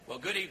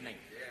Good evening.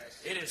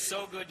 Yes. It is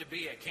so good to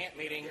be at camp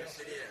meeting. Yes,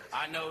 it is.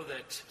 I know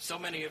that so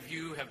many of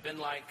you have been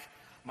like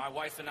my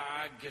wife and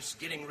I, just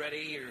getting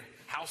ready. Your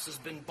house has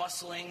been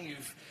bustling.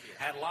 You've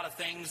had a lot of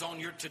things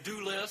on your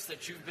to-do list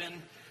that you've been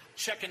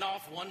checking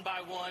off one by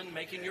one,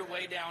 making your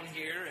way down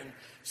here. And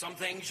some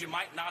things you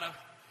might not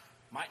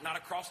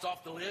have crossed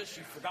off the list.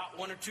 You forgot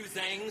one or two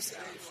things.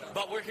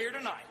 But we're here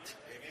tonight.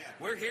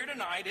 We're here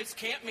tonight. It's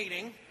camp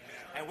meeting,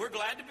 and we're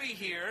glad to be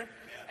here.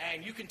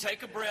 And you can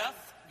take a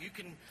breath. You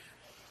can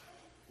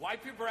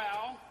wipe your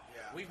brow.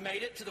 We've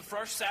made it to the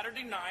first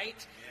Saturday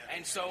night,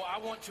 and so I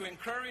want to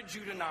encourage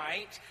you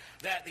tonight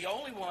that the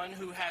only one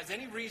who has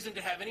any reason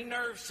to have any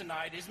nerves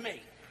tonight is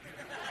me.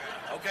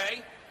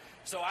 Okay?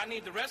 So I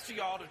need the rest of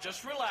y'all to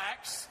just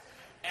relax,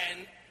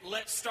 and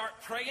let's start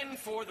praying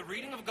for the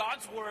reading of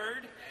God's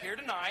Word here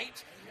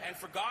tonight, and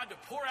for God to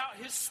pour out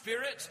His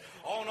Spirit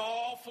on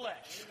all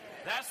flesh.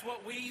 That's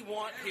what we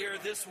want here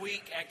this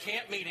week at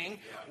camp meeting.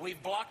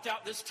 We've blocked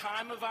out this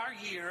time of our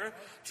year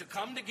to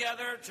come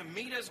together, to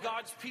meet as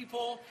God's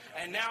people,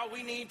 and now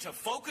we need to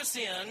focus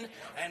in,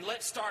 and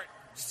let's start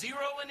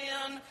zeroing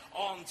in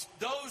on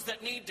those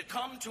that need to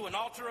come to an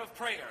altar of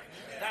prayer.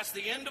 That's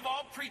the end of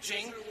all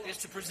preaching, is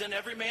to present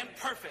every man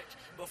perfect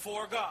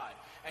before God.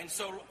 And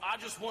so I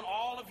just want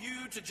all of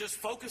you to just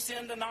focus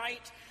in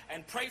tonight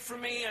and pray for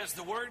me as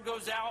the word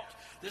goes out.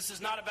 This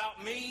is not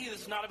about me.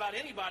 This is not about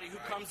anybody who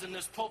comes in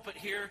this pulpit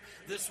here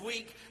this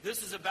week.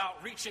 This is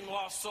about reaching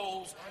lost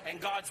souls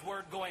and God's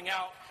word going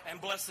out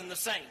and blessing the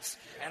saints.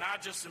 And I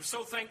just am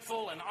so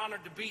thankful and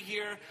honored to be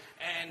here,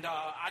 and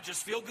I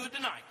just feel good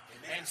tonight.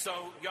 And so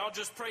y'all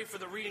just pray for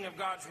the reading of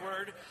God's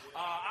word.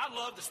 I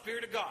love the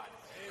Spirit of God.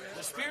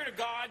 The Spirit of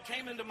God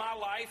came into my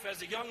life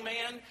as a young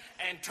man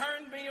and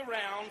turned me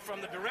around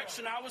from the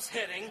direction I was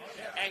heading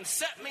and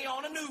set me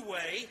on a new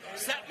way,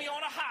 set me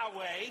on a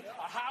highway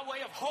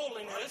of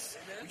holiness.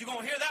 You're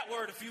going to hear that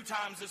word a few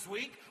times this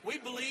week. We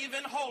believe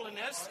in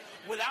holiness,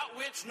 without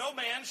which no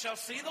man shall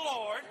see the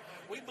Lord.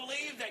 We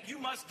believe that you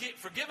must get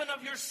forgiven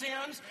of your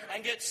sins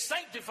and get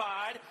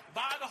sanctified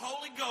by the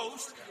Holy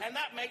Ghost, and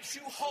that makes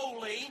you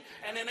holy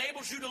and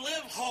enables you to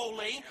live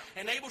holy,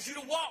 enables you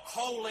to walk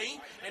holy,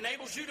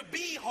 enables you to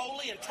be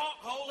holy and talk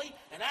holy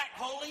and act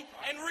holy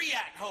and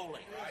react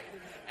holy.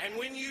 And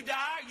when you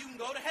die, you can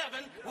go to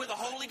heaven with a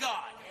holy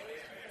God.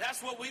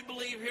 That's what we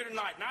believe here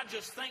tonight. And I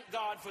just thank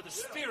God for the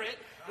Spirit,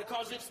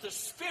 because it's the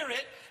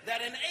Spirit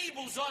that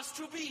enables us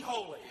to be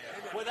holy.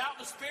 Without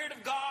the Spirit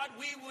of God,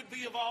 we would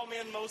be of all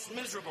men most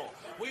miserable.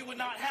 We would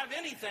not have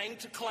anything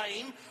to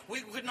claim.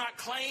 We could not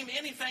claim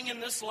anything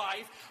in this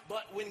life.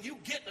 But when you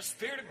get the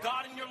Spirit of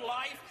God in your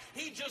life,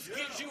 He just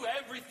gives you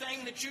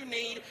everything that you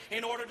need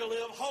in order to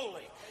live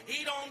holy.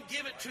 He don't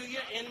give it to you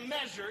in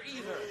measure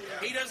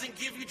either. He doesn't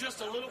give you just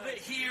a little bit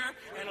here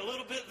and a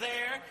little bit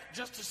there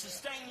just to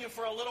sustain you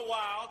for a little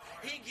while.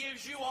 He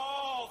gives you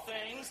all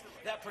things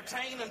that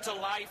pertain unto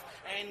life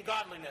and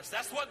godliness.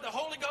 That's what the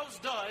Holy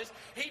Ghost does.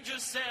 He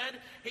just said,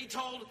 he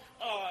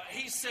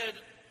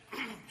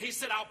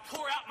said, I'll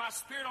pour out my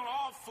Spirit on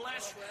all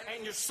flesh,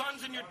 and your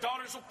sons and your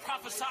daughters will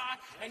prophesy,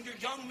 and your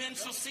young men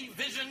shall see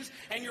visions,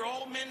 and your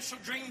old men shall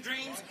dream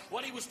dreams.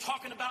 What he was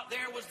talking about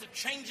there was the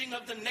changing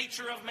of the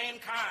nature of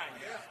mankind.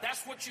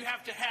 That's what you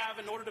have to have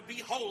in order to be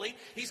holy.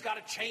 He's got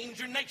to change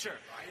your nature.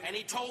 And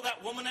he told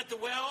that woman at the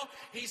well,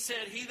 he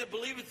said, he that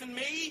believeth in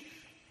me,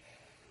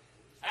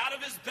 out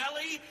of his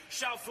belly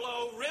shall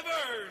flow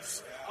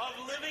rivers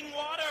of living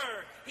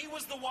water. He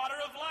was the water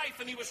of life,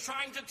 and he was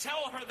trying to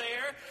tell her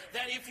there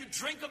that if you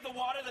drink of the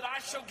water that I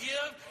shall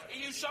give,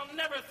 you shall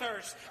never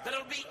thirst. That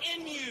it'll be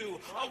in you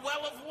a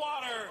well of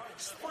water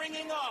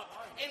springing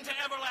up into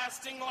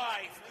everlasting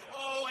life.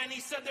 Oh, and he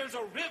said there's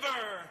a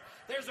river.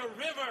 There's a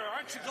river.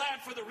 Aren't you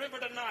glad for the river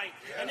tonight?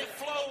 And it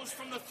flows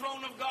from the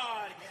throne of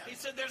God. He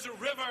said there's a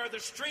river, the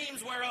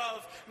streams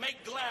whereof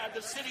make glad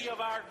the city of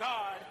our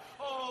God.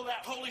 Oh,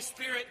 that Holy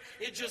Spirit,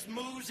 it just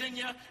moves in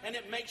you, and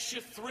it makes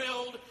you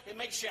thrilled. It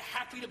makes you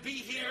happy to be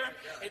here.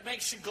 It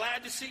makes you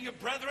glad to see your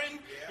brethren.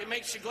 It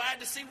makes you glad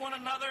to see one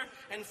another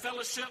and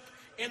fellowship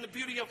in the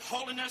beauty of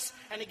holiness.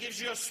 And it gives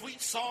you a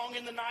sweet song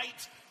in the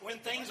night when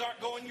things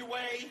aren't going your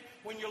way,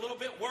 when you're a little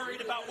bit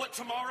worried about what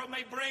tomorrow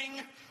may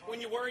bring,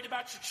 when you're worried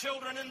about your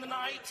children in the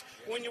night,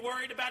 when you're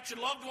worried about your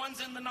loved ones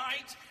in the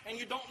night, and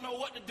you don't know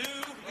what to do.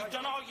 You've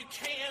done all you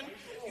can.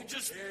 You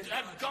just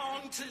have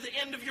gone to the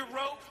end of your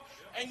rope.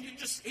 And he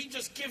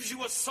just gives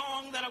you a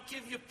song that'll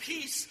give you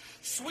peace,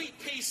 sweet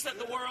peace that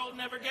the world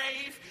never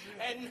gave.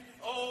 And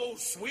oh,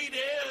 sweet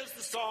is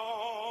the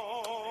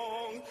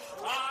song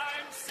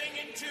I'm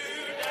singing today.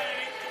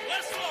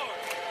 Bless the Lord.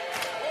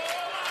 Oh,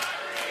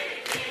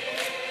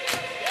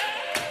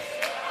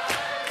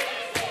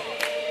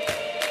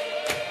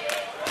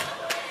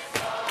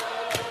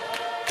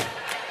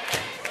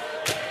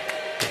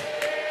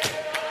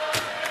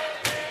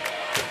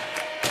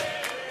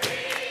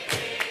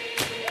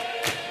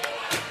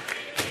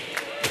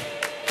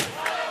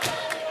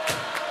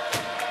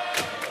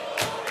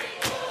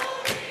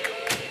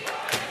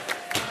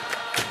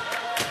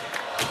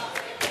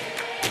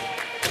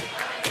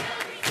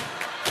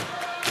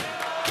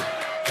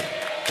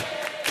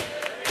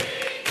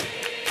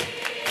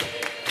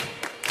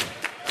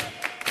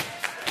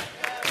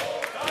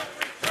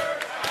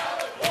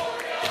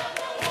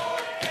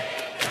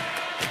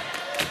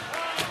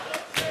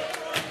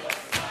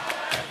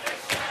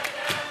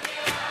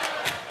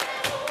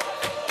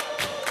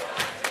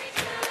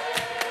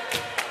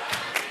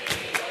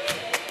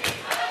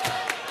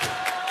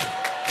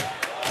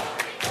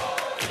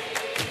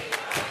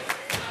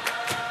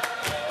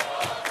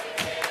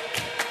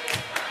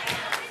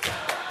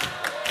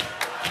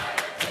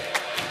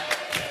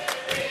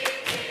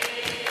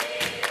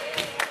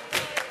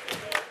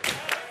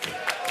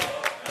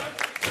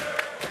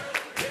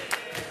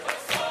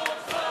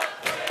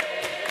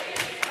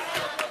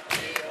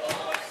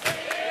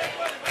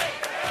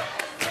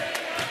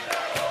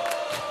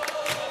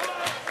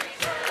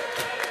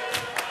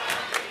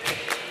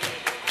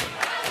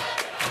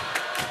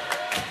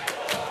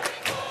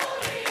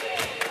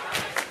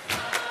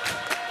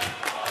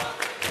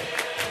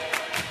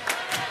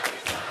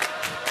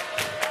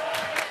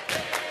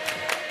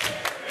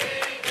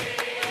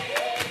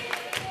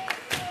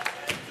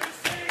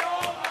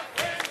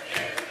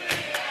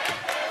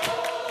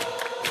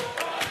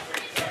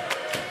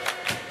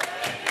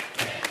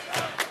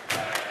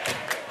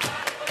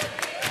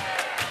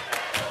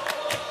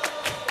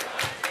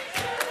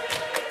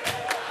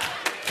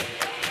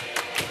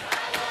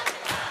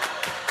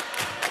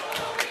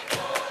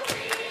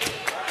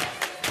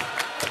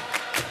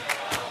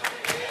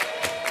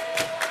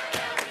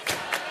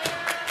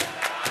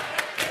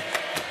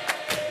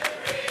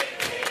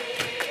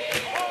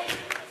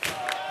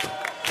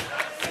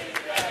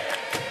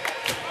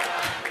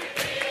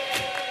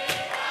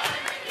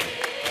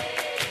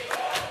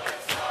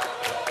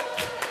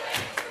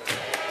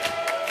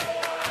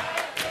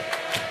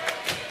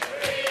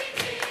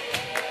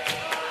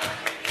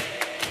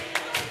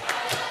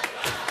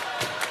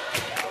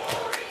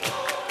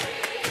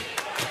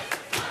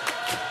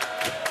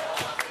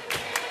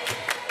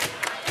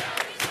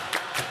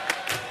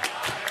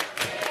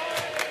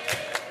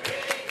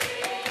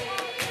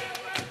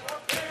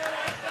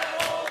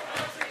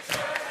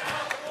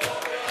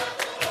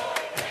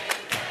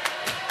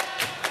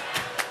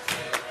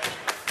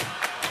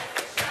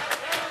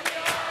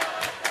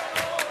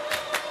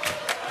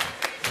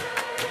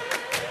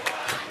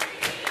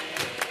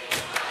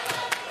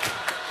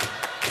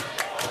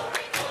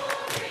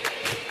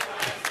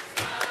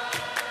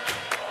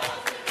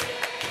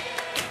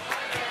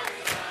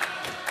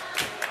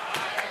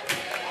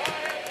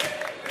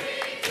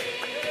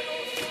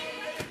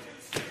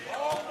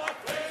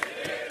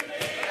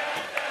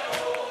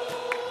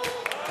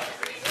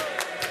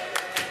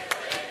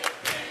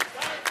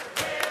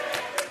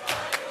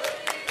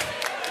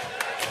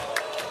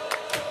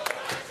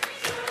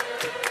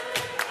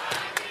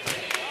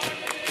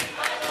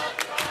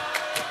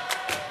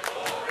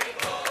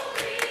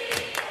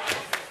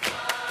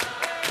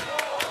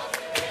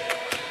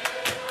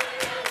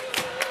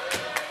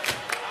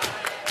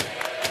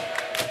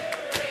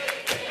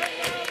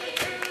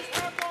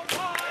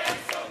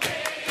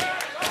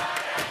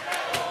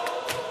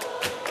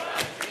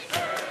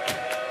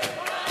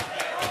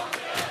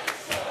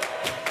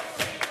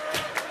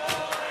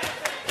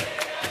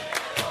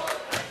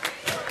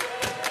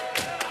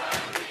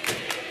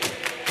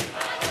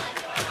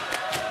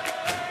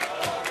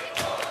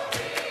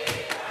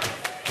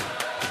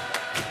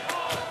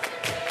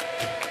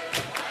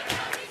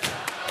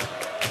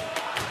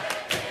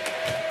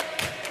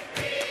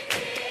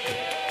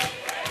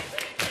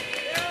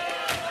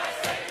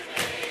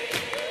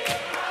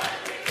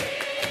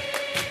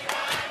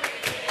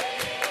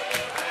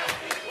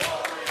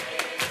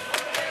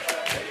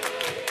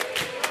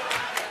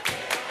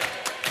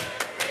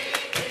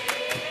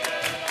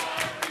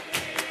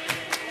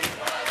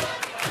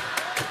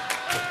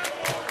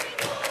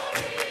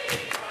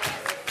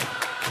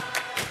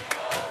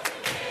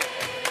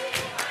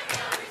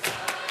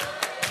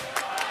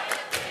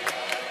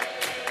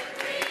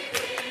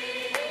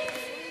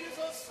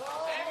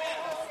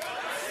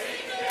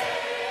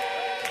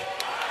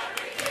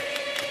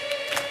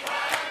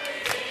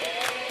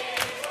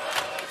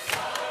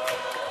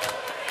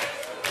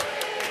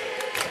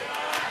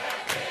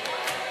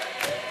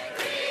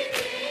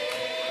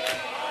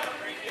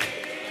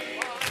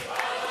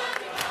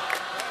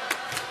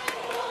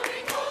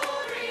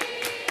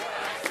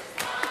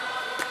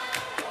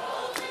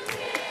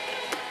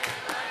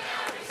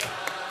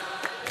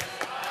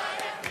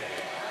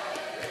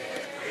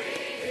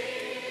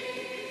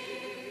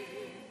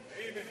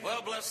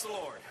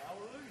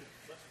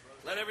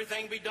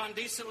 everything be done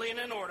decently and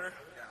in order.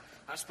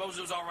 I suppose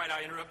it was all right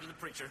I interrupted the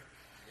preacher.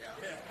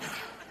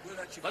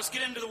 Let's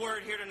get into the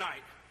word here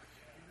tonight.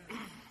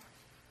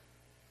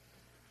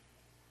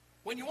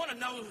 When you want to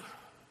know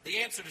the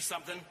answer to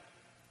something,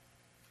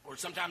 or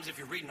sometimes if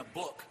you're reading a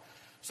book,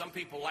 some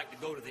people like to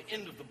go to the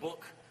end of the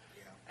book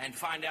and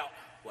find out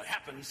what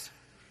happens.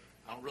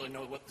 I don't really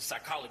know what the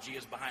psychology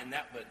is behind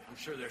that, but I'm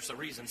sure there's a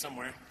reason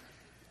somewhere.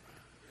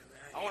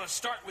 I want to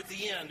start with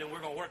the end, and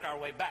we're going to work our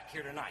way back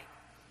here tonight.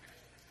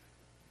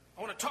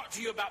 I want to talk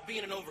to you about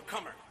being an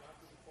overcomer.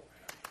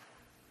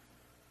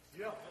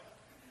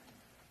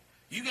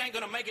 You ain't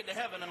going to make it to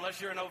heaven unless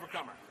you're an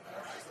overcomer.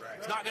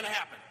 It's not going to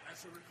happen.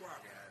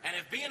 And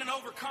if being an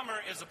overcomer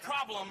is a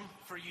problem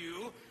for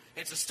you,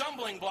 it's a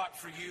stumbling block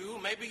for you.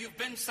 Maybe you've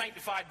been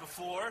sanctified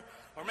before,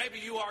 or maybe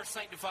you are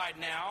sanctified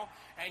now,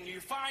 and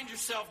you find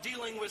yourself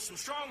dealing with some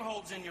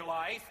strongholds in your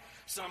life,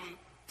 some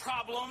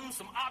problems,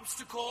 some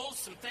obstacles,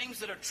 some things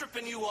that are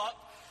tripping you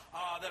up,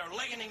 that are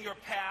laying in your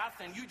path,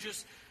 and you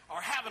just are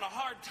having a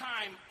hard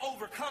time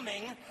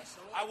overcoming.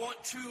 I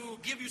want to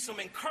give you some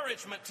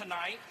encouragement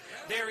tonight.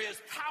 There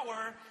is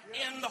power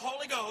in the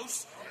Holy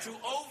Ghost to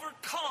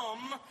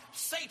overcome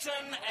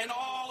Satan and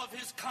all of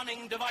his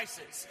cunning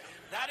devices.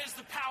 That is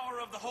the power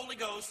of the Holy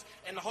Ghost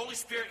and the Holy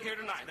Spirit here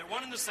tonight. They're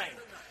one and the same.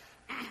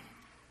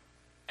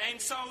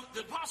 And so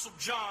the Apostle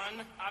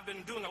John, I've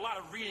been doing a lot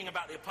of reading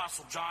about the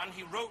Apostle John.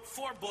 He wrote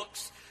 4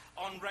 books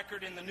on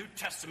record in the New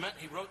Testament.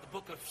 He wrote the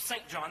book of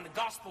St. John, the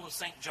Gospel of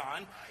St.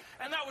 John.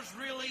 And that was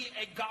really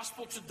a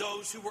gospel to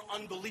those who were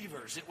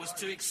unbelievers. It was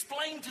to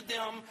explain to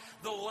them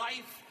the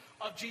life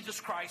of Jesus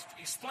Christ,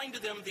 explain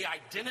to them the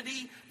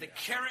identity, the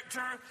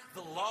character,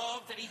 the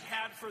love that he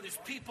had for his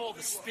people,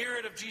 the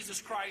spirit of Jesus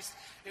Christ.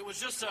 It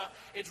was just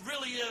it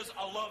really is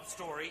a love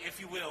story, if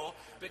you will,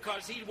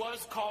 because he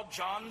was called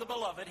John the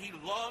Beloved. He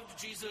loved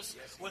Jesus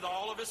with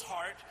all of his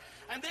heart.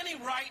 And then he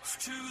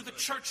writes to the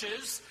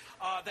churches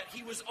that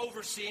he was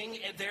overseeing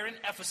there in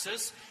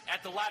Ephesus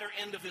at the latter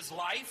end of his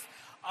life.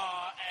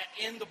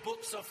 In the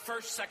books of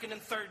 1st, 2nd,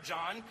 and 3rd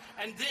John.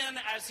 And then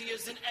as he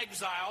is in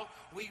exile,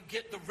 we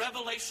get the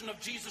revelation of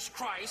Jesus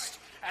Christ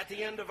at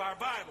the end of our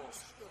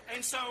Bibles.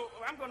 And so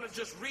I'm going to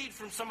just read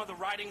from some of the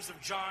writings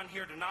of John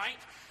here tonight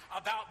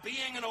about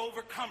being an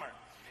overcomer.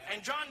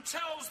 And John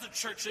tells the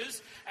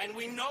churches, and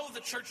we know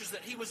the churches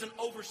that he was an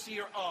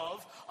overseer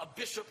of, a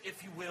bishop,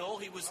 if you will.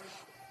 He was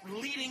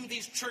leading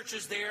these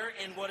churches there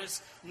in what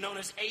is known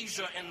as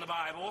Asia in the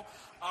Bible,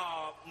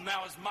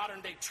 now as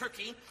modern-day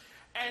Turkey.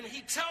 And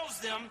he tells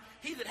them,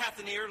 he that hath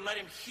an ear, let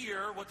him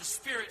hear what the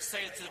Spirit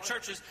saith to the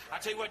churches. I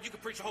tell you what, you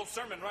could preach a whole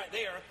sermon right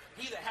there.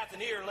 He that hath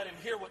an ear, let him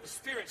hear what the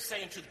Spirit's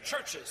saying to the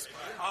churches.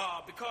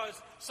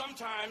 Because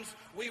sometimes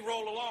we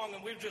roll along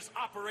and we're just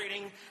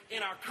operating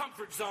in our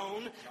comfort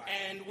zone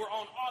and we're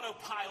on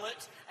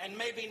autopilot and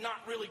maybe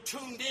not really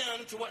tuned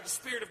in to what the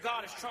Spirit of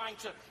God is trying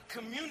to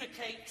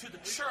communicate to the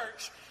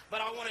church. But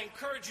I want to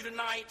encourage you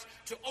tonight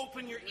to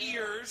open your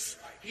ears.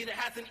 He that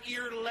hath an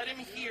ear, let him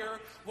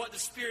hear what the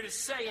Spirit is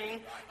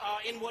saying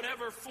in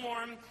whatever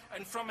form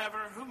and from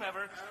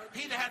whomever.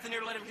 He that hath an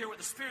ear, let him hear what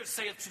the Spirit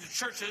saith to the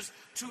churches.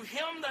 To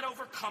him that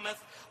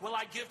overcometh will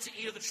I give to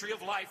eat of the tree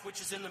of life, which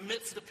is in the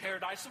midst of the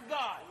paradise of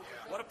God.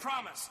 What a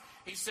promise.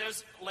 He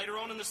says later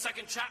on in the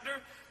 2nd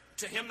chapter,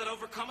 to him that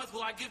overcometh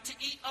will I give to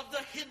eat of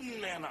the hidden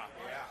manna.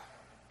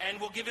 And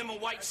will give him a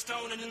white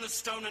stone, and in the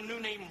stone a new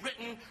name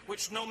written,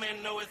 which no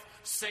man knoweth,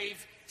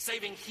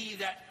 saving he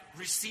that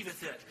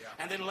receiveth it.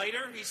 And then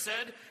later he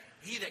said,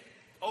 he that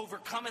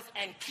overcometh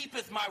and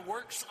keepeth my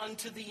works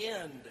unto the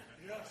end.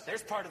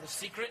 There's part of the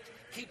secret,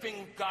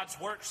 keeping God's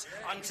works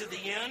unto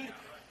the end.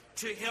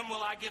 To him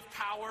will I give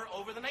power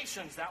over the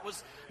nations. That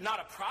was not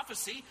a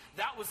prophecy.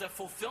 That was a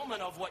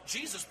fulfillment of what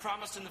Jesus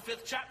promised in the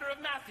 5th chapter of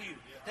Matthew,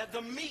 that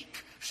the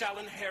meek shall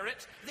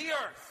inherit the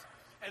earth.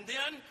 And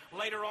then,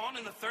 later on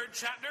in the 3rd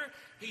chapter,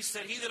 he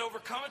said, he that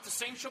overcometh, the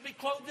same shall be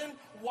clothed in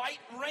white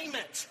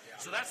raiment.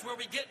 So that's where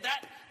we get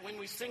that when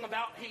we sing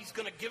about he's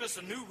going to give us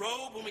a new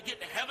robe when we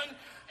get to heaven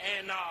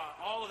and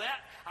all of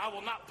that. I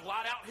will not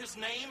blot out his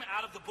name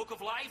out of the book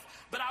of life,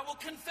 but I will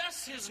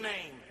confess his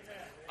name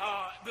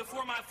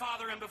before my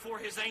Father and before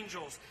his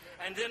angels.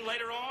 And then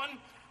later on,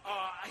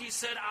 he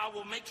said, I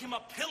will make him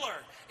a pillar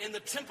in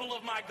the temple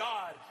of my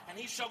God, and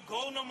he shall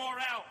go no more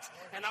out.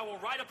 And I will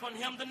write upon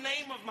him the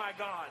name of my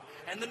God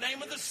and the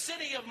name of the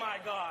city of my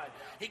God.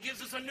 He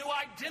gives us a new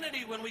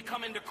identity when we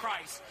come into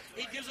Christ.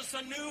 He gives us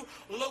a new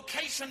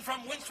location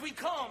from whence we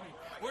come.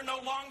 We're no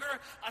longer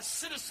a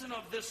citizen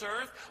of this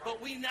earth,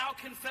 but we now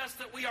confess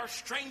that we are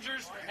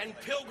strangers and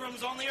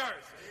pilgrims on the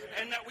earth,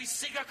 and that we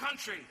seek a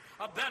country,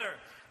 a better,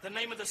 the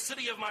name of the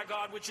city of my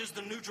God, which is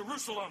the New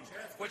Jerusalem,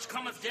 which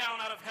cometh down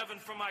out of heaven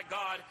from my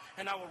God,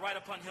 and I will write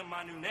upon him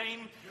my new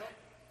name.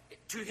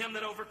 To him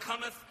that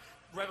overcometh,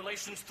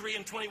 Revelations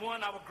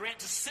 3:21, I will grant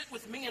to sit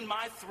with me in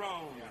my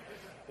throne.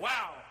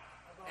 Wow.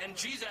 And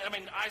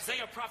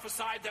Isaiah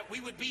prophesied that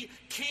we would be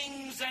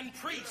kings and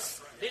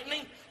priests, didn't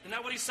he? Isn't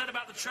that what he said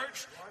about the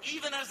church?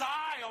 Even as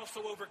I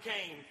also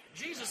overcame.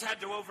 Jesus had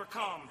to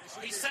overcome.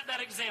 He set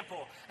that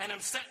example. And am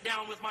set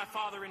down with my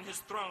Father in his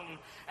throne.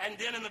 And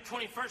then in the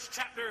 21st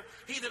chapter,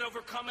 he that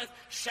overcometh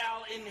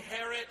shall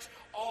inherit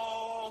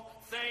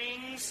all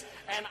things,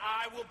 and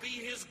I will be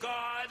his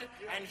God,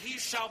 and he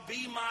shall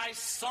be my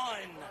son.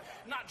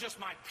 Not just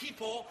my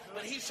people,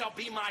 but he shall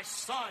be my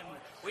son.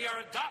 We are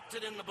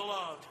adopted in the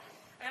beloved.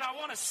 And I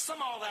want to sum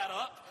all that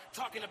up,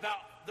 talking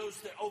about those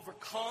that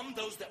overcome,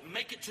 those that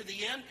make it to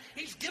the end.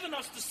 He's given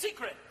us the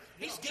secret.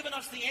 He's given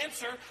us the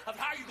answer of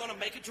how you're going to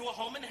make it to a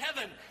home in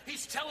heaven.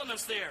 He's telling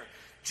us there.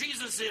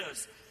 Jesus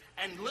is.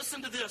 And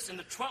listen to this in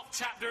the 12th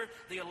chapter,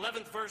 the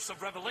 11th verse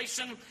of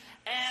Revelation.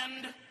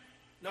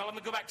 Now let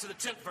me go back to the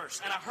 10th verse.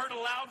 And I heard a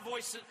loud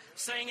voice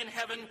saying in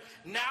heaven,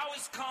 now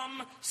is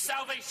come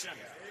salvation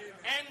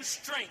and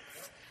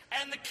strength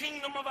and the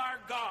kingdom of our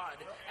God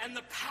and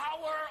the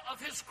power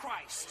of his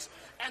Christ,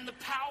 and the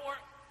power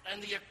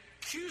and the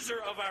accuser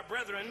of our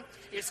brethren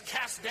is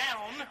cast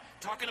down,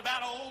 talking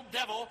about old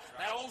devil,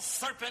 that old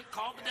serpent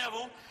called the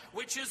devil,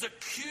 which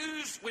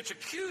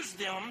accused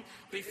them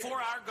before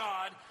our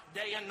God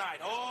day and night.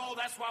 Oh,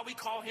 that's why we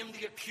call him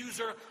the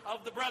accuser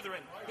of the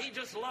brethren. He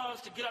just loves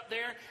to get up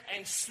there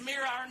and smear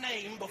our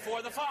name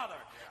before the Father.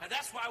 And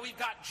that's why we've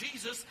got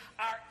Jesus,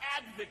 our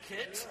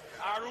advocate,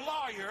 our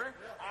lawyer,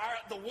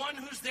 the one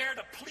who's there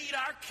to plead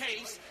our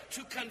case,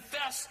 to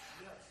confess,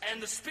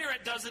 and the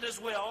Spirit does it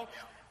as well.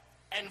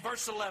 And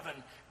verse 11,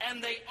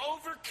 and they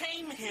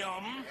overcame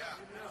him.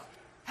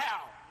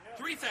 How?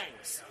 Three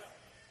things.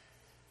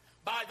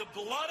 By the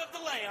blood of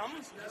the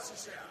Lamb,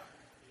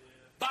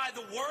 by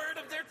the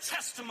word of their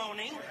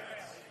testimony,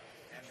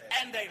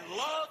 and they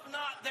loved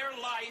not their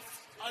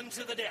life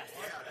unto the death.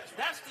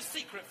 That's the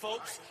secret,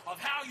 folks, of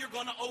how you're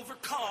going to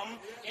overcome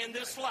in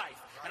this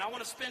life. And I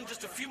want to spend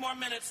just a few more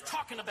minutes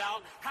talking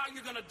about how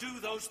you're going to do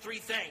those three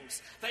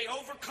things. They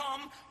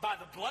overcome by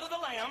the blood of the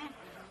Lamb,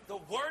 the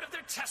word of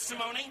their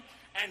testimony,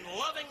 and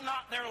loving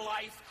not their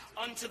life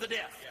unto the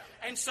death.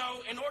 And so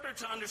in order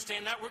to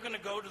understand that, we're going to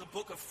go to the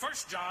book of 1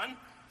 John,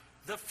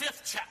 the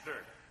 5th chapter.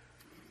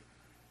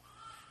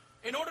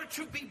 In order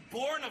to be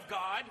born of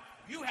God,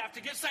 you have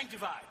to get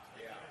sanctified.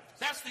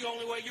 That's the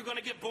only way you're going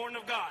to get born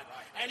of God.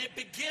 And it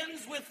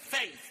begins with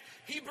faith.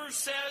 Hebrews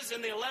says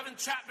in the 11th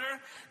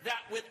chapter that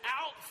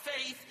without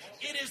faith,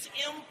 it is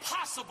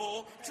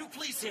impossible to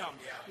please him.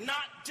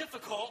 Not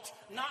difficult,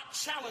 not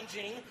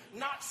challenging,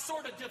 not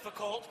sort of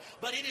difficult,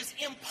 but it is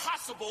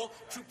impossible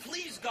to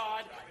please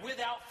God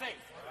without faith.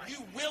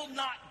 You will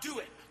not do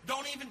it.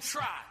 Don't even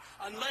try.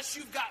 Unless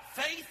you've got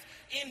faith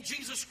in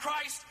Jesus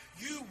Christ,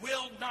 you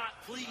will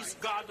not please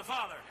God the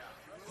Father.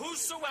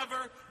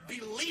 Whosoever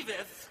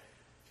believeth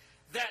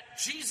that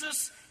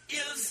Jesus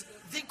is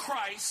the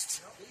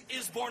Christ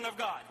is born of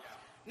God.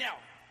 Now,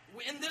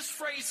 in this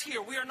phrase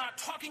here, we are not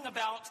talking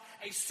about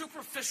a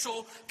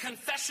superficial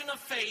confession of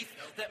faith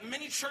that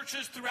many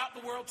churches throughout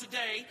the world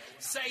today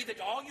say that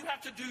all you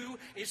have to do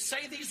is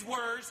say these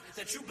words,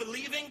 that you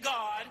believe in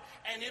God,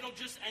 and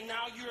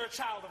now you're a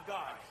child of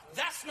God.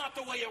 That's not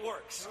the way it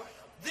works.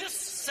 This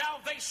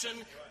salvation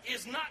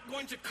is not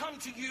going to come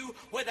to you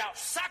without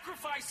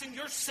sacrificing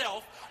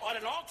yourself on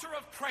an altar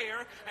of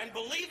prayer and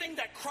believing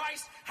that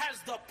Christ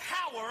has the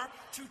power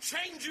to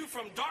change you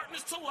from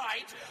darkness to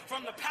light,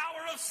 from the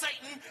power of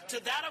Satan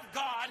to that of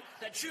God,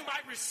 that you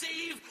might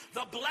receive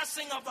the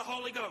blessing of the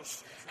Holy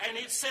Ghost. And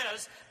it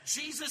says,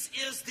 Jesus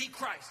is the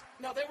Christ.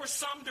 Now, there were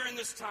some during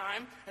this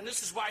time, and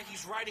this is why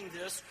he's writing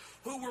this,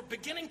 who were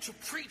beginning to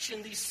preach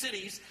in these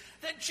cities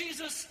that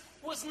Jesus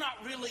was not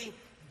really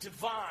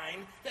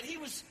divine, that he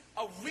was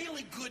a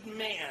really good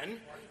man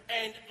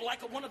and like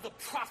one of the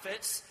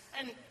prophets.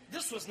 And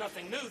this was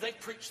nothing new. They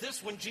preached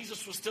this when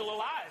Jesus was still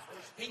alive.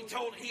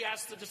 He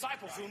asked the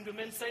disciples, whom do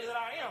men say that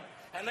I am?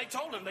 And they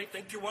told him, they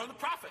think you're one of the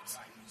prophets.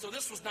 So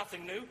this was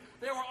nothing new.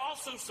 There were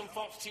also some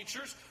false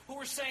teachers who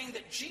were saying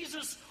that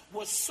Jesus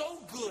was so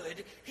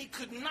good, he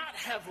could not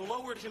have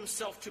lowered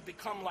himself to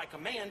become like a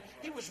man.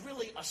 He was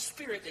really a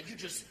spirit that you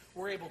just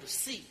were able to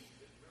see.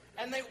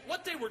 And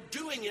what they were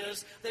doing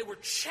is they were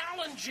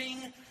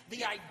challenging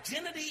the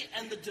identity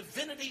and the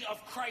divinity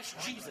of Christ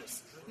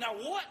Jesus. Now,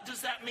 what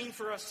does that mean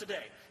for us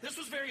today? This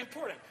was very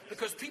important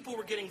because people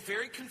were getting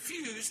very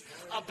confused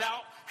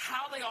about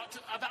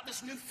about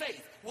this new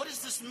faith. What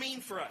does this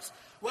mean for us?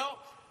 Well,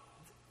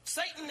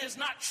 Satan has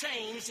not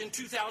changed in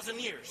 2,000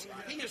 years.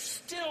 He is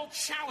still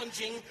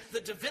challenging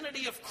the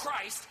divinity of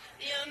Christ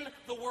in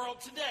the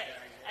world today.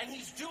 And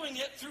he's doing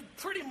it through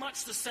pretty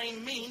much the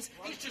same means.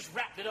 He's just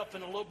wrapped it up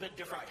in a little bit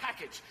different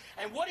package.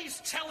 And what he's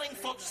telling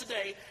folks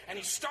today, and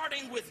he's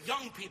starting with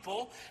young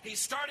people, he's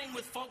starting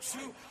with folks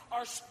who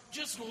are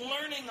just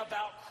learning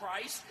about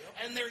Christ,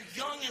 and they're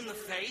young in the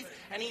faith,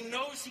 and he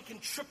knows he can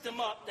trip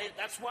them up.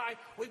 That's why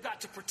we've got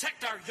to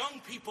protect our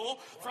young people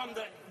from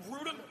the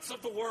rudiments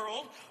of the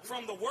world,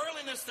 from the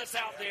worldliness that's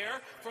out there,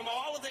 from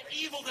all of the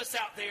evil that's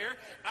out there.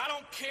 I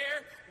don't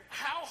care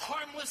how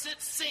harmless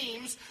it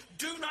seems,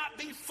 do not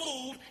be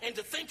fooled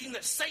into thinking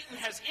that Satan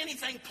has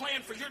anything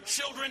planned for your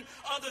children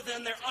other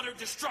than their utter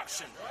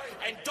destruction.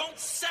 And don't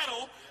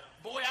settle.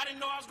 Boy, I didn't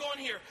know I was going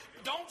here.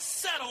 Don't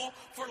settle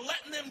for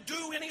letting them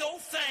do any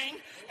old thing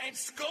and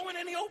go in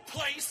any old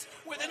place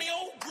with any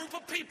old group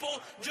of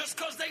people just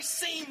because they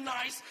seem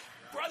nice.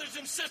 Brothers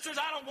and sisters,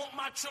 I don't want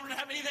my children to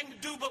have anything to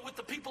do but with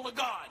the people of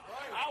God.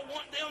 I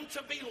want them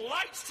to be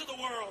lights to the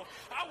world.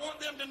 I want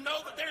them to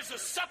know that there's a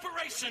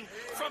separation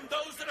from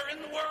those that are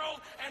in the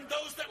world and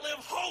those that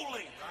live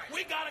holy.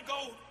 We got to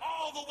go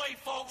all the way,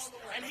 folks.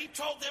 And he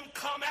told them,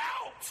 come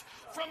out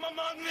from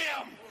among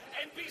them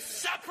and be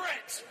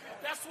separate.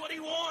 That's what he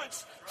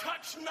wants.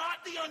 Touch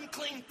not the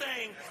unclean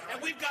thing.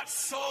 And we've got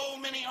so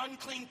many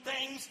unclean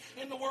things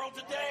in the world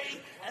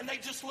today, and they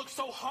just look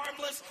so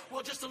harmless.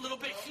 Well, just a little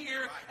bit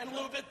here and a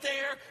little bit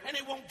there, and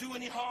it won't do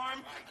any harm.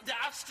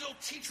 I still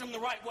teach them the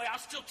right way. I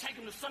still take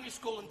them to Sunday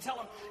school and tell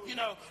them,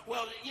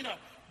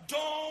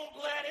 don't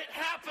let it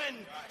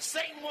happen.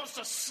 Satan wants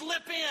to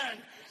slip in,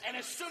 and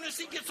as soon as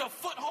he gets a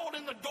foothold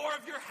in the door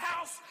of your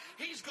house,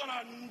 he's going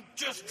to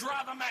just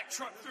drive a Mack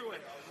truck through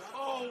it.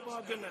 Oh,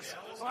 my goodness.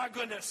 My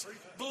goodness.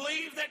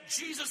 Believe that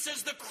Jesus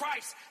is the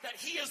Christ, that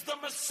he is the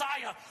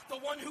Messiah, the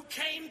one who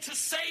came to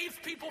save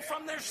people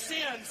from their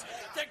sins,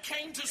 that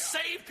came to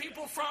save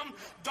people from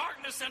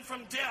darkness and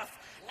from death.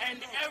 And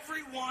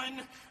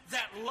everyone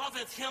that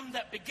loveth him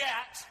that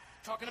begat,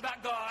 talking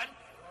about God,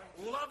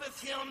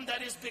 loveth him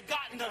that is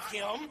begotten of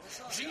him.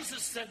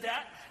 Jesus said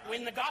that.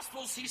 In the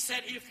Gospels, he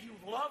said, if you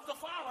love the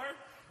Father,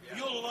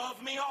 you'll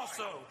love me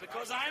also,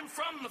 because I am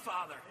from the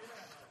Father.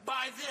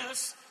 By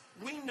this,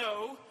 we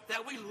know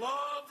that we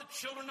love the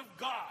children of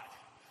God.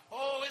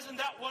 Oh, isn't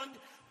that one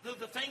of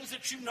the things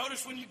that you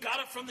noticed when you got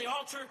up from the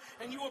altar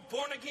and you were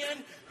born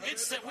again?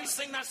 It's that we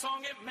sing that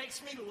song, it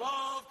makes me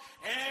love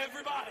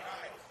everybody.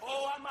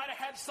 Oh, I might have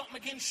had something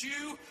against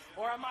you,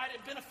 or I might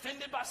have been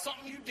offended by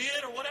something you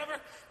did or whatever,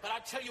 but I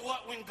tell you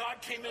what, when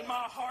God came in my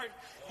heart,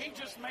 he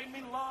just made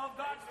me love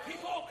God's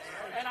people,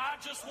 and I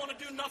just want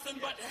to do nothing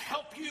but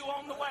help you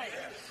on the way.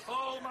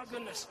 Oh, my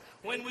goodness.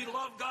 When we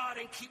love God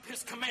and keep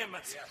his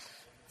commandments.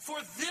 For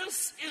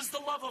this is the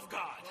love of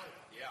God.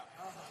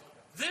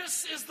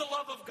 This is the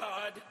love of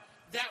God,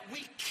 that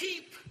we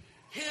keep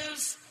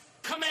his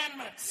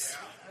commandments.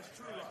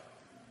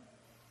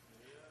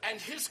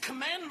 And his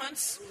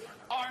commandments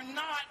are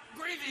not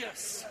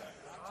grievous.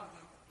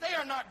 They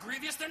are not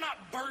grievous. They're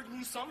not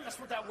burdensome. That's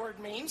what that word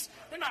means.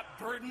 They're not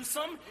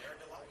burdensome.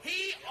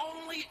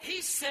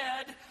 He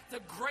said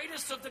the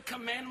greatest of the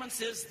commandments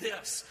is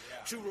this: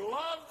 to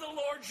love the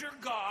Lord your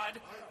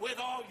God with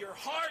all your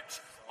heart,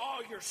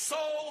 all your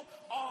soul,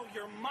 all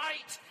your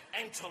might,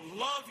 and to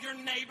love your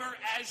neighbor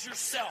as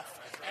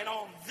yourself. And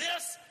on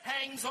this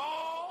hangs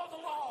all the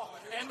law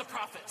and the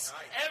prophets.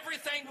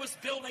 Everything was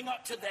building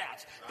up to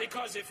that.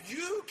 Because if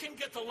you can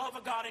get the love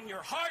of God in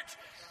your heart,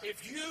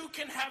 if you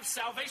can have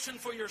salvation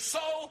for your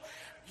soul,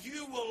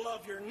 you will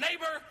love your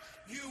neighbor,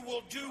 you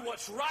will do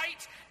what's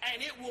right,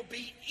 and it will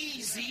be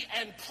easy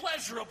and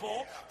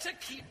pleasurable to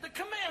keep the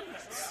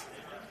commandments.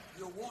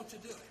 You'll want to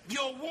do it.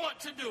 You'll want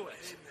to do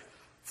it.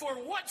 For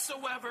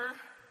whatsoever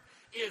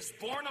is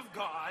born of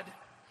God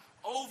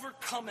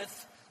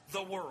overcometh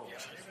the world.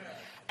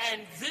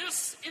 And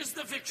this is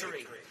the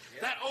victory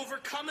that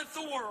overcometh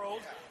the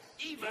world,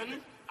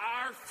 even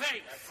our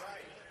faith.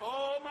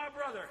 Oh, my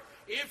brother,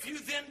 if you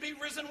then be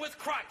risen with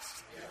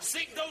Christ,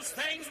 seek those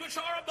things which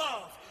are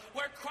above,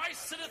 where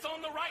Christ sitteth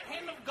on the right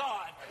hand of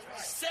God.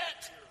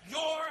 Set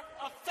your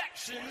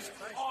affections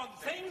on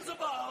things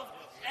above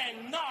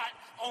and not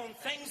on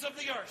things of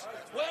the earth.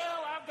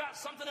 Well, I've got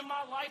something in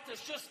my life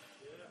that's just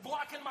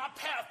blocking my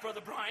path,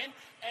 Brother Brian,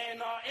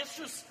 and it's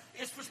just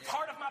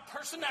part of my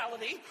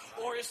personality,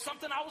 or it's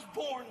something I was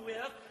born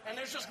with, and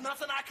there's just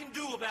nothing I can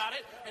do about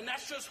it, and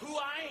that's just who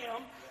I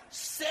am.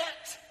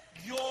 Set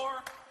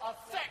your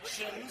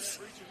affections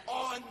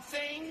on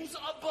things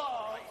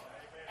above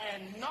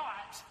and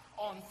not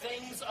on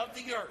things of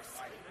the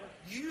earth.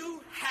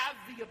 You have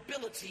the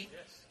ability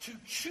to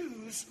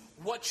choose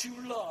what you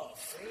love.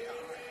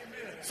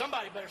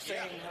 Somebody better say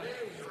amen.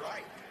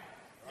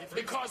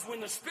 Because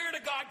when the Spirit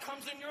of God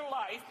comes in your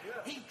life,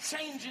 he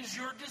changes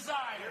your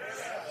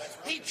desires.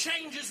 He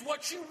changes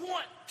what you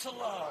want to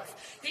love.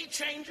 He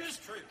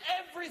changes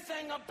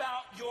everything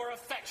about your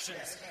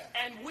affections.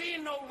 And we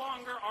no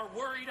longer are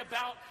worried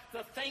about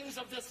the things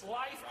of this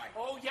life.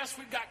 Oh, yes,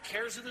 we've got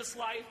cares of this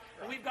life,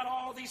 and we've got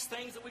all these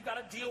things that we've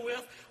got to deal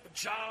with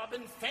job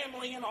and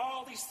family and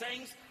all these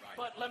things.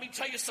 But let me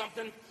tell you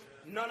something.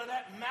 None of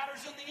that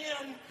matters in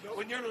the end.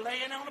 When you're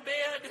laying on a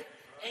bed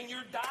and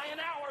you're dying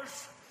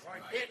hours,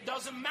 it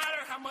doesn't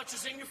matter how much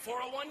is in your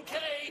 401k.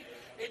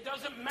 It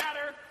doesn't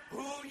matter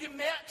who you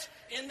met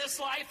in this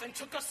life and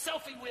took a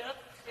selfie with.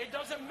 It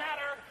doesn't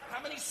matter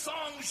how many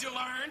songs you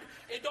learned.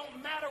 It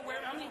don't matter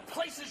how many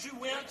places you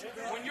went.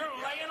 When you're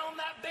laying on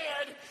that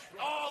bed,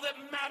 all that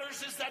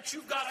matters is that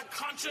you've got a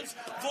conscience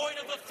void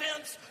of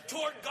offense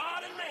toward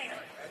God and man.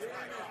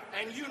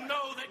 And you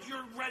know that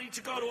you're ready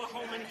to go to a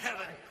home in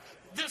heaven.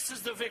 This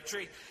is the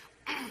victory.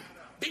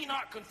 Be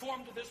not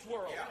conformed to this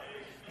world.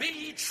 Be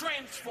ye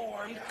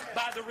transformed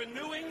by the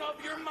renewing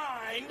of your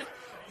mind.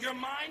 Your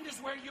mind is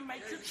where you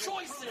make your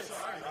choices.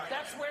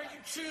 That's where you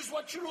choose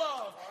what you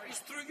love. It's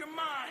through your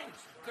mind.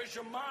 Because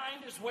your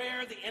mind is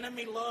where the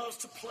enemy loves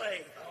to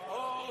play.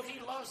 Oh, he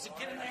loves to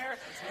get in there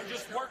and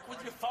just work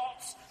with your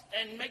thoughts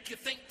and make you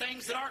think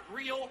things that aren't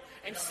real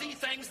and see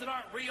things that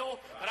aren't real.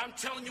 But I'm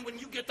telling you, when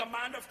you get the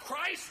mind of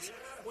Christ,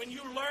 when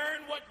you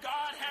learn what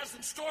God has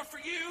in store for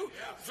you,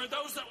 for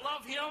those that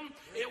love him,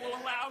 it will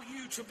allow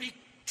you to be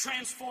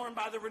transformed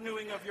by the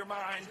renewing of your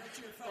mind.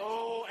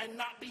 Oh, and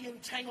not be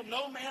entangled.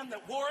 No man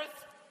that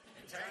warreth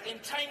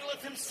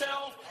entangleth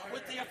himself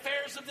with the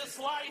affairs of this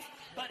life.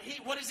 But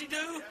what does he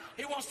do?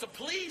 He wants to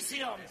please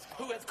him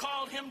who hath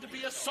called him to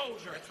be a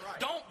soldier.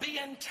 Don't be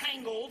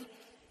entangled.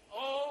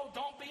 Oh,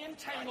 don't be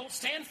entangled.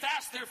 Stand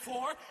fast,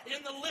 therefore,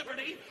 in the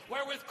liberty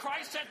wherewith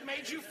Christ hath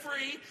made you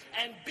free,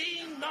 and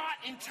be not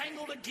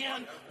entangled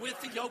again with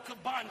the yoke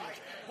of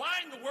bondage. Why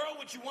in the world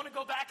would you want to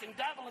go back and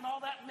dabble in all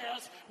that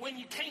mess when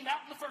you came out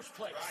in the first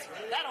place?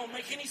 That don't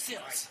make any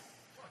sense.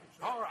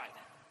 All right.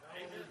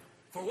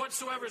 For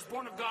whatsoever is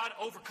born of God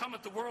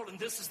overcometh the world, and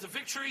this is the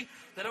victory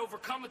that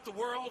overcometh the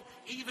world,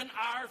 even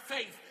our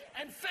faith.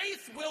 And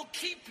faith will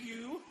keep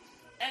you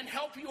and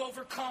help you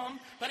overcome,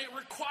 but it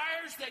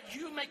requires that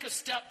you make a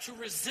step to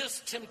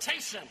resist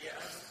temptation.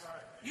 Yes.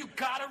 You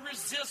gotta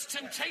resist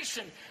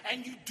temptation,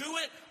 and you do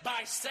it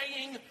by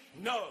saying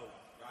no.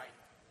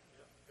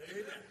 Right.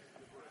 Amen.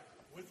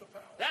 With the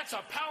power. That's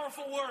a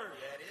powerful word.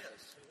 Yeah, it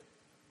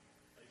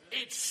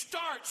is. It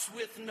starts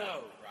with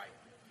no. Right.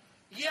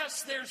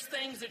 Yes, there's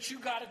things that you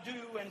got to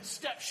do and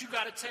steps you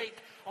got to take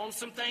on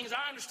some things.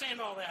 I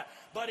understand all that.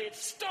 But it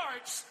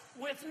starts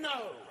with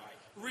no.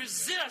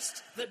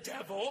 Resist the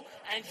devil,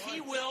 and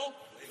he will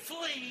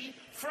flee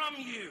from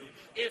you.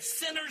 If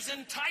sinners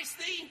entice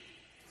thee,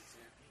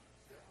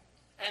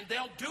 and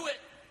they'll do it.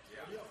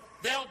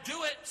 They'll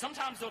do it.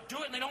 Sometimes they'll do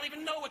it, and they don't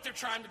even know what they're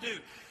trying to do.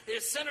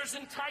 If sinners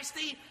entice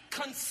thee,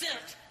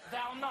 consent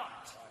thou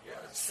not.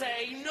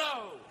 Say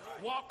no.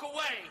 Walk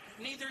away.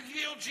 Neither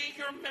yield ye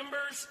your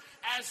members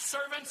as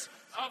servants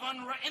of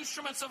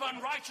instruments of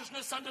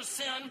unrighteousness unto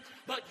sin,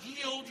 but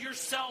yield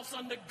yourselves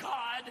unto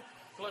God.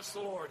 Bless the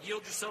Lord.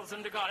 Yield yourselves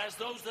unto God as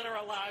those that are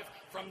alive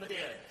from the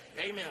dead.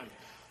 Amen.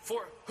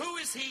 For who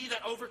is he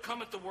that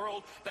overcometh the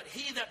world, but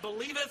he that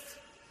believeth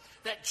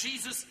that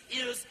Jesus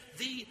is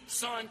the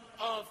Son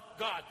of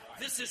God?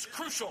 This is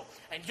crucial.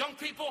 And young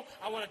people,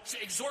 I want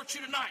to exhort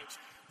you tonight.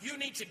 You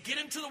need to get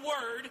into the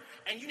Word,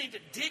 and you need to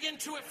dig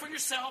into it for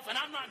yourself. And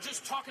I'm not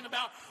just talking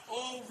about,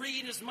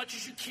 read as much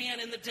as you can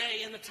in the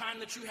day in the time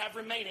that you have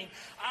remaining.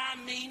 I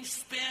mean,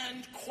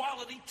 spend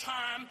quality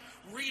time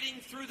reading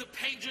through the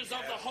pages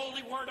of the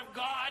Holy Word of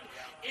God.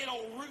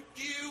 It'll root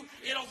you.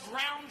 It'll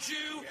ground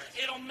you.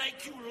 It'll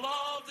make you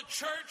love the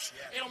church.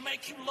 It'll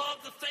make you love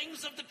the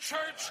things of the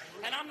church.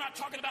 And I'm not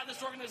talking about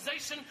this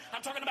organization.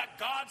 I'm talking about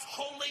God's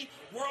holy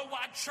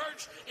worldwide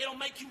church. It'll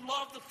make you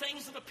love the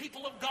things of the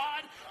people of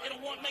God. It'll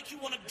make you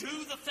want to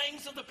do the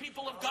things of the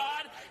people of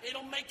God.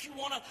 It'll make you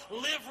want to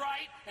live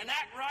right and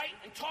act right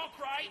and talk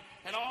right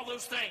and all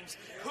those things.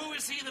 Who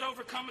is he that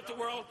overcometh the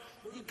world?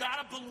 You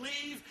got to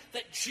believe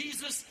that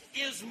Jesus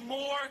is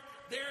more.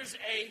 There's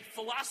a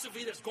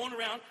philosophy that's going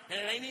around, and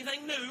it ain't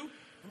anything new.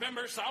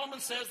 Remember, Solomon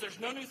says there's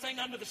no new thing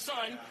under the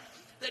sun.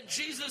 That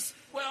Jesus,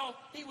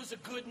 he was a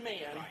good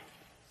man.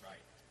 Right.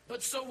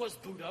 But so was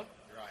Buddha.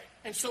 Right.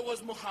 And so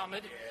was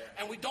Muhammad.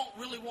 Yeah. And we don't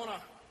really want to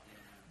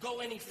go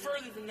any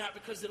further than that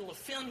because it'll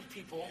offend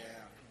people. Yeah.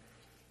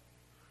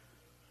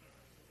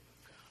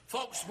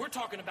 Folks, we're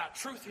talking about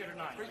truth here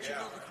tonight. Preaching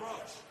of the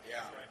cross.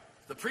 Yeah.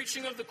 The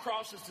preaching of the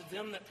cross is to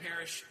them that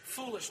perish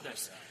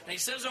foolishness. And he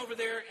says over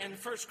there in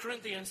 1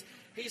 Corinthians,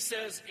 he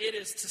says, it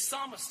is to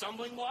some a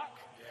stumbling block,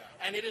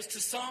 and it is to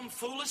some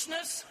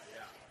foolishness,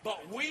 but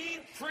we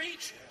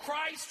preach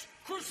Christ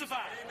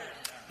crucified. Amen.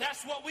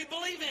 That's what we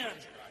believe in.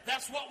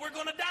 That's what we're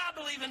going to die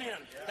believing in.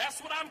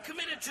 That's what I'm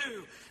committed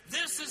to.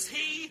 This is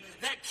he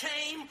that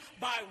came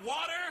by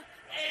water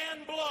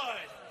and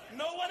blood.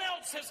 No one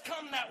else has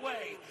come that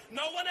way.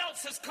 No one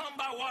else has come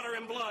by water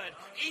and blood.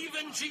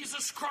 Even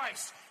Jesus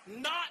Christ.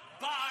 Not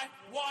by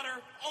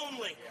water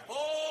only.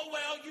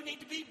 Oh, you need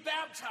to be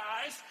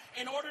baptized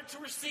in order to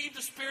receive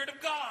the Spirit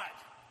of God.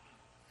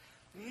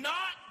 Not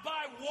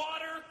by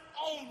water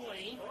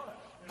only,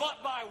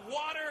 but by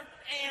water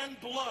and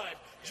blood.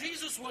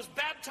 Jesus was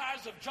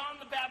baptized of John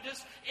the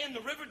Baptist in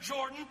the River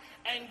Jordan,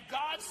 and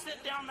God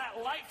sent down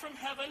that light from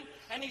heaven,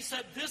 and he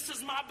said, this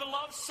is my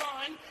beloved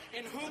Son,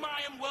 in whom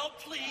I am well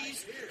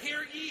pleased. Hear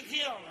ye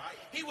him.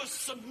 He was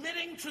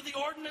submitting to the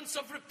ordinance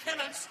of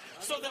repentance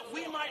so that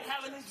we might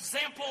have an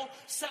example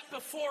set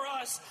before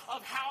us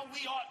of how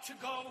we ought to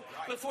go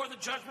before the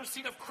judgment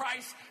seat of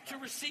Christ to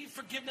receive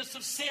forgiveness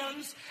of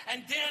sins.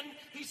 And then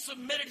he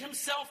submitted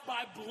himself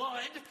by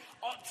blood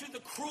to the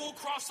cruel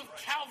cross of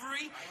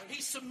Calvary.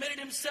 He submitted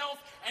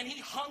himself, and he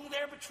hung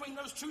there between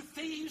those two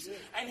thieves,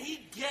 and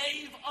he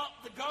gave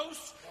up the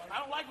ghost. I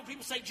don't like when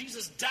people say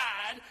Jesus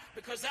died,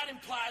 because that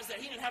implies that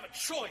he didn't have a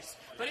choice.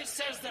 But it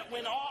says that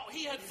when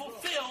he had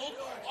fulfilled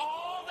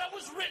all that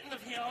was written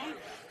of him,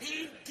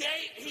 he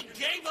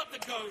gave up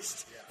the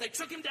ghost. They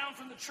took him down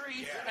from the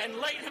tree and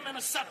laid him in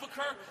a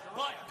sepulcher,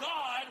 but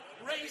God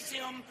raised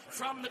him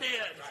from the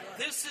dead.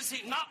 This is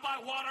he, not by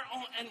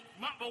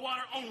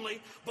water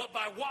only, but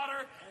by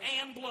water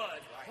and blood.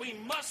 We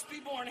must be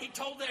born. He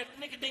told that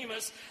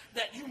Nicodemus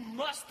that you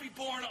must be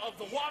born of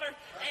the water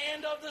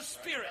and of the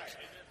Spirit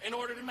in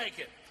order to make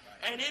it.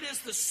 And it is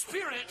the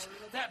Spirit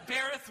that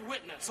beareth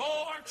witness.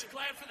 Oh, aren't you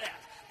glad for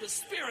that? The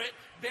Spirit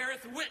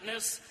beareth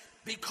witness,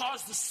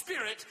 because the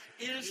Spirit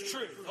is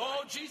truth.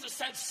 Oh, Jesus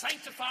said,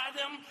 sanctify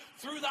them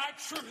through thy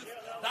truth.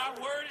 Thy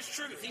word is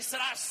truth. He said,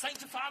 I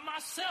sanctify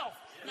myself.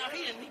 Now,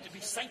 he didn't need to be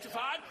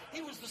sanctified. He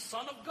was the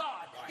Son of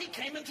God. He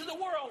came into the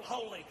world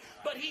holy.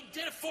 But he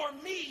did it for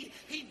me.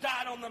 He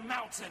died on the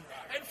mountain.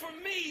 And for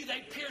me,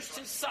 they pierced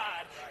his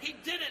side. He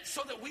did it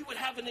so that we would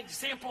have an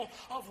example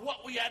of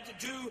what we had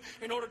to do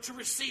in order to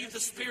receive the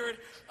Spirit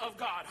of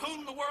God,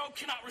 whom the world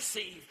cannot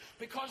receive,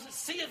 because it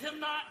seeth him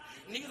not,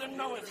 neither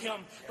knoweth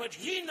him.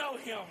 But ye know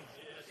him.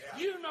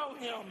 You know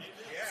him.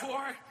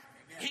 For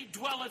he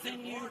dwelleth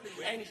in you,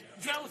 and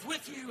dwelleth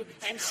with you,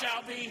 and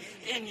shall be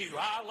in you.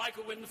 I like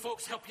it when the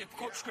folks help you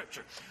quote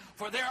Scripture.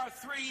 For there are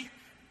three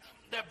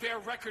that bear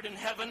record in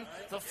heaven,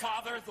 the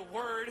Father, the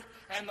Word,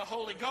 and the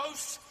Holy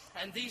Ghost.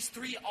 And these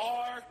three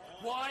are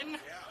one.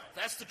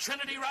 That's the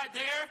Trinity right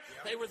there.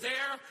 They were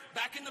there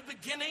back in the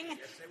beginning.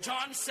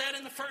 John said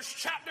in the first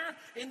chapter,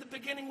 in the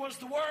beginning was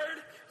the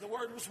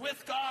Word was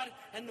with God,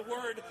 and the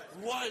Word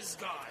was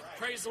God.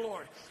 Praise the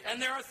Lord.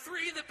 And there are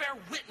three that bear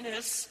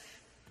witness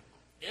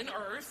in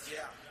earth,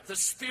 the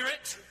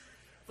Spirit,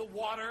 the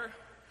water,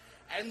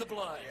 and the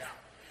blood.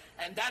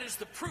 And that is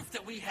the proof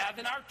that we have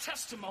in our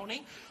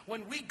testimony.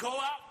 When we go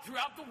out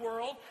throughout the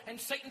world and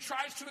Satan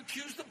tries to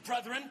accuse the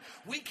brethren,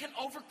 we can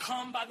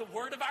overcome by the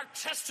word of our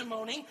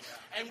testimony.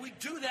 And we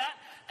do that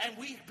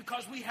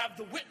because we have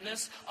the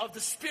witness of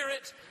the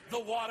Spirit, the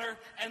water,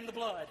 and the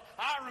blood.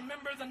 I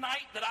remember the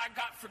night that I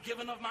got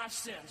forgiven of my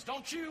sins.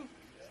 Don't you?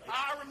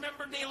 I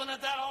remember kneeling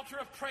at that altar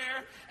of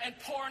prayer and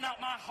pouring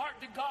out my heart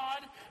to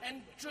God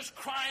and just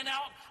crying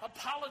out,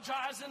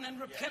 apologizing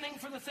and repenting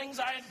for the things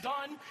I had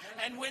done.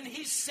 And when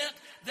he sent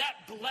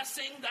that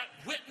blessing, that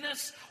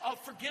witness of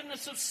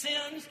forgiveness of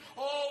sins,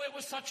 oh, it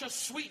was such a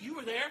sweet, you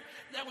were there,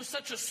 that was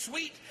such a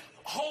sweet,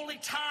 holy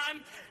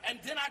time. And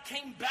then I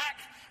came back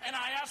and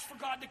I asked for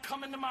God to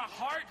come into my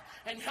heart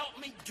and help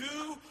me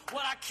do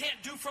what I can't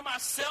do for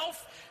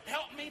myself.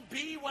 Help me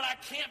be what I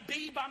can't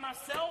be by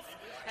myself.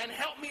 And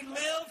help me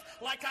live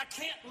like I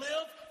can't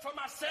live for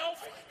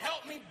myself.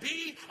 Help me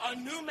be a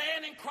new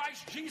man in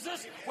Christ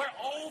Jesus, where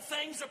old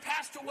things are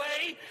passed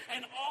away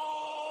and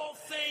all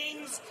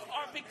things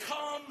are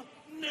become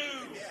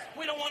new.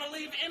 We don't want to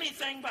leave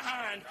anything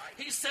behind.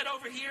 He said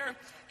over here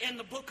in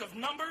the book of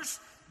Numbers,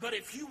 but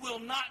if you will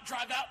not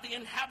drive out the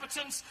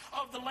inhabitants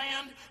of the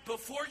land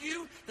before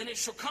you, then it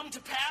shall come to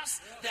pass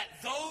that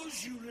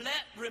those you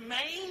let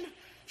remain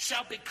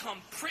shall become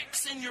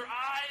pricks in your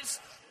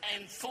eyes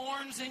and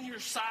thorns in your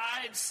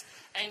sides,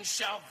 and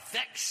shall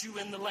vex you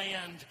in the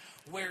land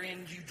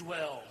wherein you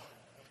dwell.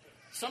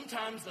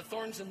 Sometimes the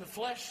thorns in the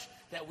flesh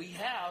that we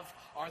have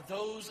are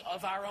those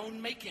of our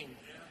own making,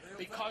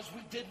 because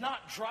we did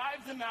not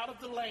drive them out of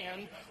the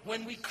land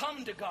when we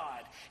come to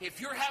God.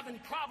 If you're having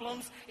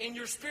problems in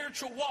your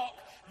spiritual walk,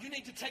 you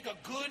need to take a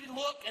good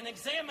look and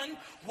examine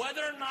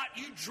whether or not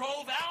you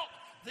drove out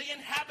the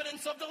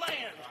inhabitants of the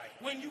land.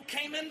 When you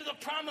came into the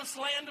promised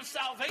land of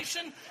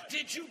salvation,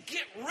 did you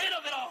get rid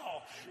of it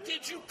all?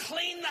 Did you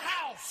clean the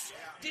house?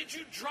 Did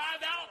you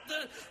drive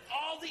out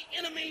all the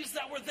enemies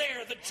that were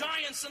there, the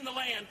giants in the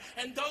land,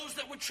 and those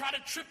that would try to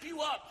trip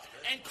you up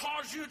and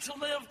cause you to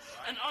live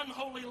an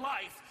unholy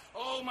life?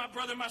 Oh, my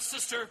brother, my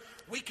sister,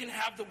 we can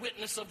have the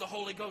witness of the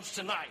Holy Ghost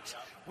tonight.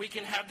 We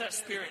can have that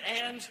Spirit.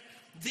 And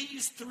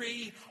these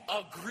three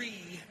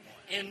agree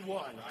in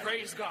one.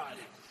 Praise God.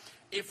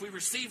 If we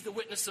receive the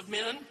witness of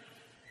men,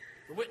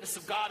 the witness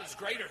of God is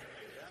greater.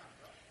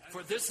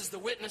 For this is the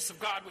witness of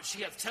God which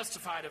he hath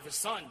testified of his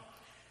Son.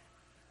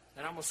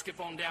 And I'm going to skip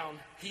on down.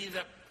 He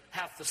that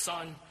hath the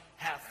Son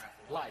hath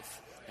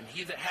life. And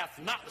he that hath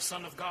not the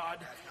Son of God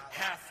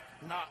hath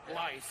not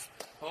life.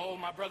 Oh,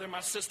 my brother,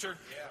 my sister,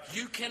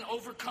 you can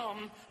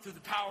overcome through the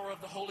power of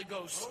the Holy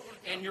Ghost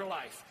in your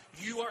life.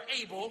 You are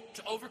able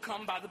to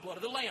overcome by the blood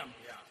of the Lamb.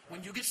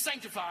 When you get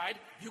sanctified,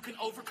 you can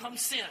overcome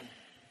sin.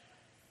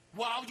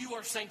 While you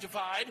are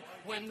sanctified,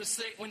 when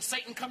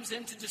Satan comes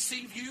in to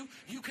deceive you,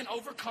 you can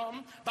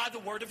overcome by the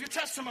word of your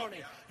testimony.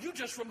 You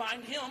just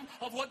remind him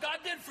of what God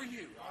did for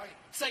you.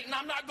 Satan,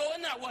 I'm not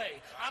going that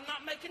way. I'm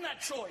not making that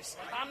choice.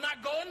 I'm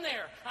not going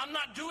there. I'm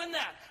not doing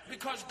that,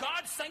 because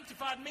God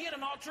sanctified me at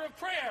an altar of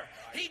prayer.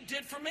 He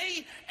did for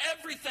me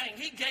everything.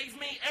 He gave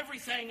me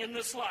everything in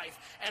this life,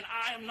 and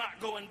I am not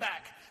going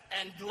back.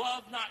 And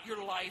love not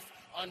your life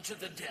unto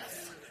the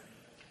death.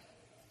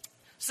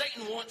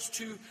 Satan wants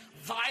to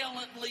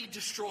violently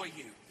destroy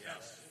you.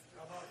 Yes.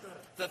 How about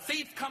that? The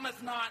thief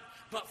cometh not,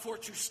 but for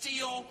to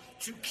steal,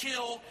 to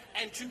kill,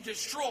 and to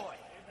destroy.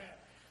 Amen.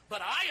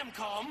 But I am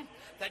come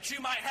that you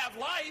might have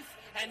life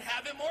and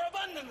have it more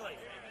abundantly.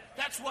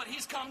 That's what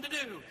he's come to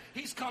do.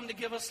 He's come to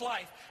give us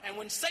life. And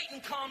when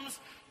Satan comes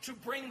to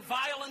bring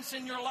violence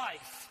in your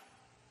life,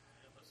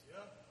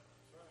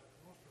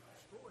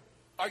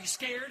 are you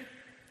scared?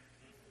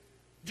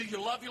 Do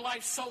you love your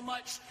life so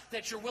much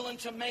that you're willing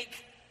to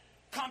make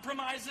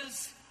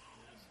compromises?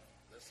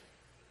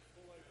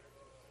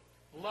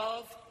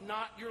 Love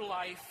not your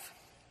life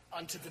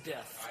unto the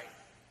death.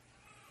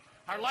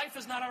 Our life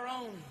is not our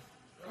own.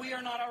 We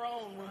are not our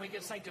own when we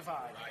get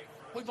sanctified.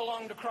 We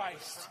belong to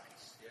Christ.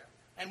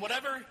 And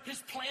whatever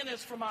his plan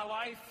is for my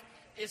life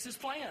is his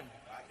plan.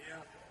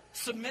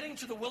 Submitting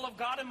to the will of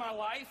God in my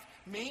life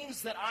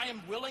means that I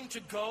am willing to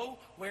go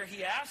where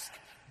he asks,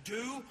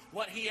 do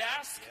what he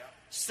asks,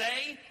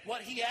 say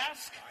what he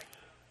asks.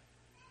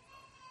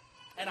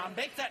 And I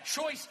make that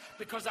choice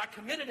because I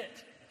committed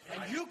it.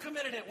 And you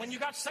committed it when you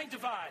got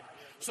sanctified.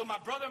 So my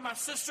brother, my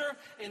sister,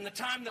 in the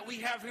time that we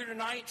have here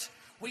tonight,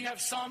 we have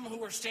some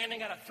who are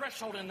standing at a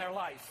threshold in their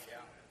life.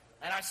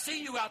 And I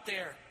see you out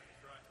there.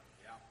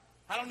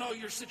 I don't know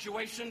your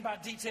situation by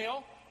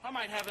detail. I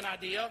might have an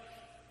idea.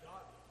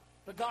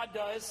 But God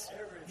does.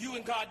 You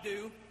and God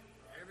do.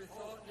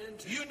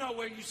 You know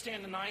where you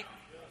stand tonight.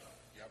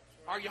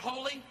 Are you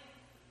holy?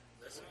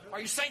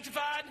 Are you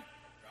sanctified?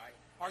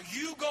 Are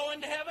you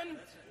going to heaven?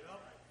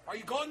 Are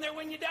you going there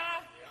when you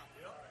die?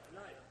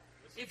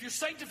 If you're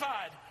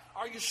sanctified,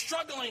 are you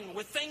struggling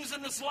with things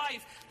in this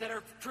life that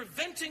are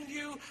preventing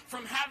you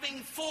from having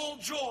full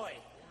joy?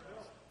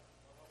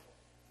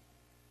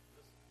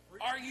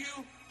 Are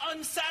you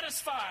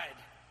unsatisfied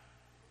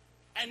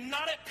and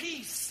not at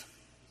peace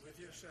with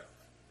yourself?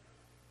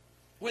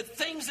 With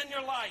things in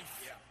your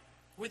life?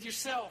 With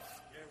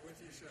yourself?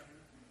 With yourself.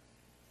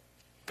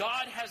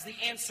 God has the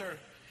answer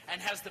and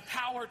has the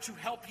power to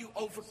help you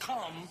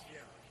overcome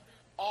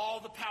all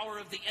the power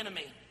of the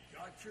enemy.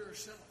 God for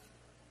yourself.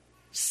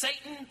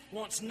 Satan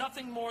wants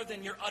nothing more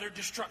than your utter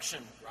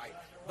destruction.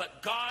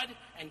 But God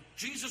and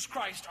Jesus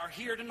Christ are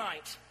here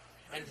tonight.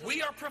 And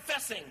we are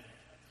professing,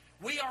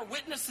 we are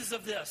witnesses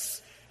of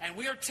this. And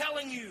we are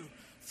telling you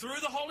through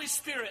the Holy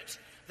Spirit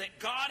that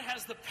God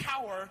has the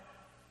power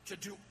to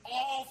do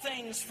all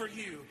things for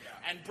you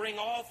and bring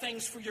all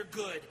things for your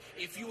good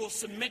if you will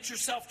submit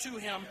yourself to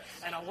him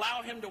and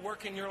allow him to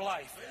work in your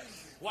life.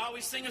 While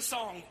we sing a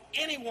song,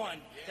 anyone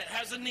that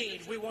has a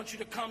need, we want you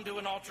to come to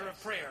an altar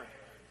of prayer.